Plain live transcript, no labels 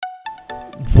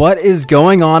What is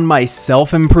going on, my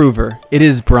self-improver? It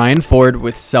is Brian Ford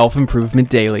with Self-Improvement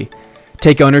Daily.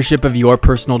 Take ownership of your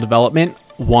personal development,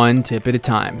 one tip at a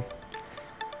time.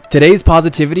 Today's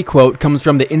positivity quote comes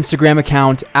from the Instagram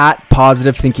account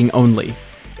 @PositiveThinkingOnly.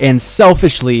 And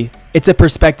selfishly, it's a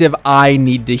perspective I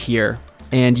need to hear,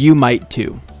 and you might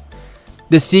too.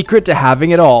 The secret to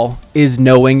having it all is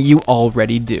knowing you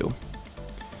already do.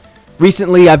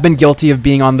 Recently, I've been guilty of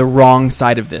being on the wrong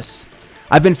side of this.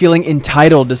 I've been feeling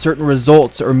entitled to certain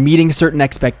results or meeting certain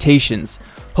expectations,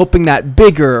 hoping that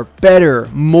bigger, better,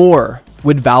 more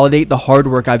would validate the hard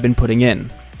work I've been putting in.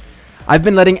 I've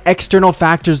been letting external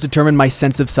factors determine my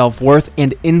sense of self-worth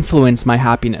and influence my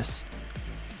happiness.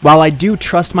 While I do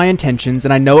trust my intentions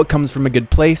and I know it comes from a good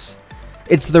place,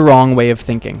 it's the wrong way of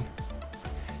thinking.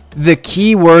 The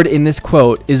key word in this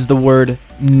quote is the word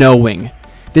knowing.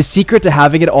 The secret to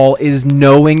having it all is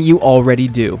knowing you already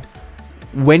do.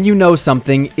 When you know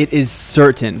something, it is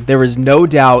certain. There is no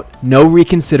doubt, no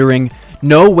reconsidering,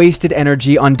 no wasted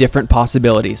energy on different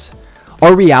possibilities.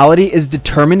 Our reality is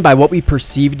determined by what we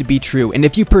perceive to be true. And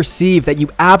if you perceive that you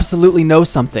absolutely know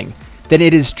something, then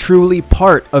it is truly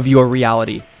part of your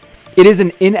reality. It is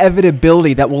an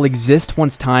inevitability that will exist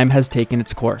once time has taken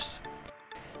its course.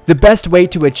 The best way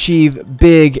to achieve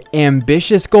big,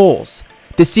 ambitious goals,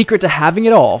 the secret to having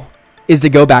it all, is to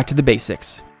go back to the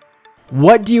basics.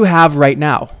 What do you have right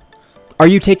now? Are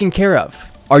you taken care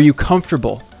of? Are you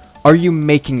comfortable? Are you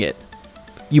making it?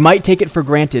 You might take it for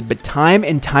granted, but time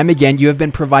and time again, you have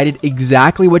been provided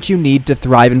exactly what you need to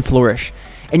thrive and flourish.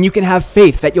 And you can have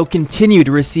faith that you'll continue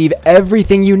to receive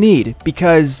everything you need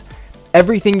because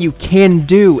everything you can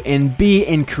do and be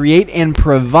and create and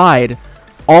provide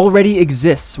already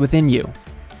exists within you.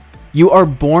 You are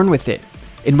born with it.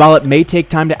 And while it may take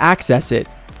time to access it,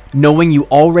 knowing you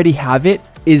already have it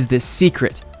is the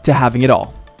secret to having it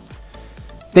all.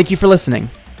 Thank you for listening,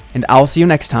 and I'll see you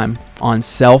next time on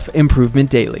Self-Improvement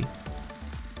Daily.